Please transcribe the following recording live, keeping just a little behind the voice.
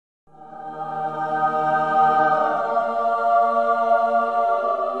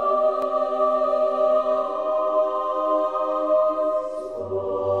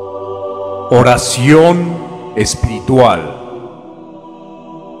Oración espiritual.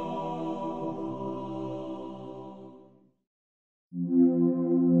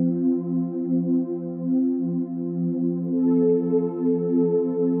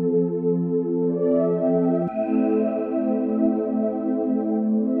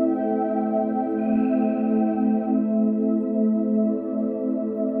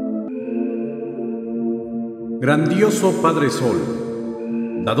 Grandioso Padre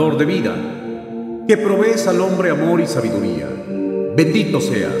Sol, dador de vida, que provees al hombre amor y sabiduría, bendito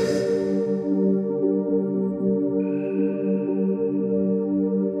seas.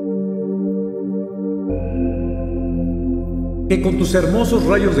 Que con tus hermosos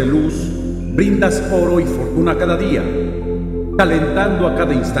rayos de luz brindas oro y fortuna cada día, calentando a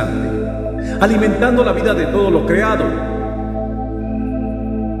cada instante, alimentando la vida de todo lo creado.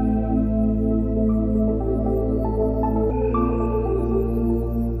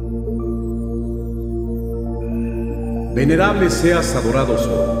 Venerable seas, adorado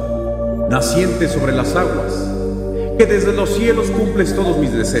Sol, naciente sobre las aguas, que desde los cielos cumples todos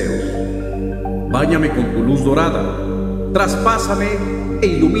mis deseos. Báñame con tu luz dorada, traspásame e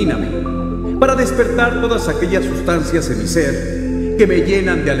ilumíname, para despertar todas aquellas sustancias en mi ser que me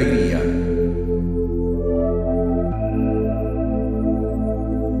llenan de alegría.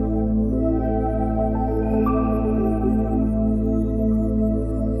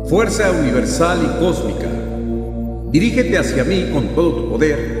 Fuerza universal y cósmica, dirígete hacia mí con todo tu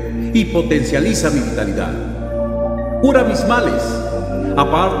poder y potencializa mi vitalidad. Cura mis males,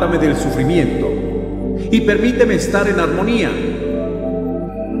 apártame del sufrimiento y permíteme estar en armonía.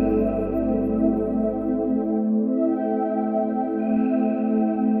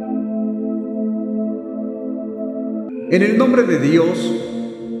 En el nombre de Dios,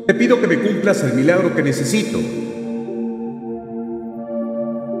 te pido que me cumplas el milagro que necesito.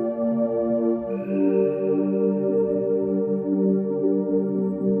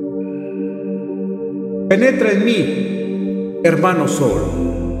 Penetra en mí, hermano Sol.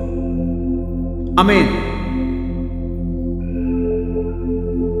 Amén.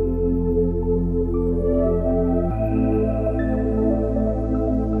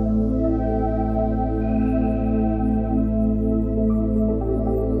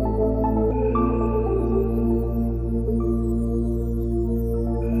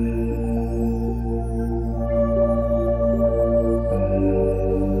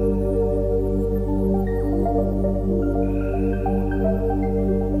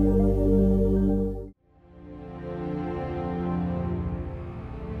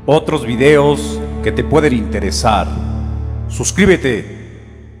 Otros videos que te pueden interesar.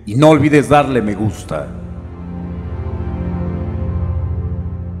 Suscríbete y no olvides darle me gusta.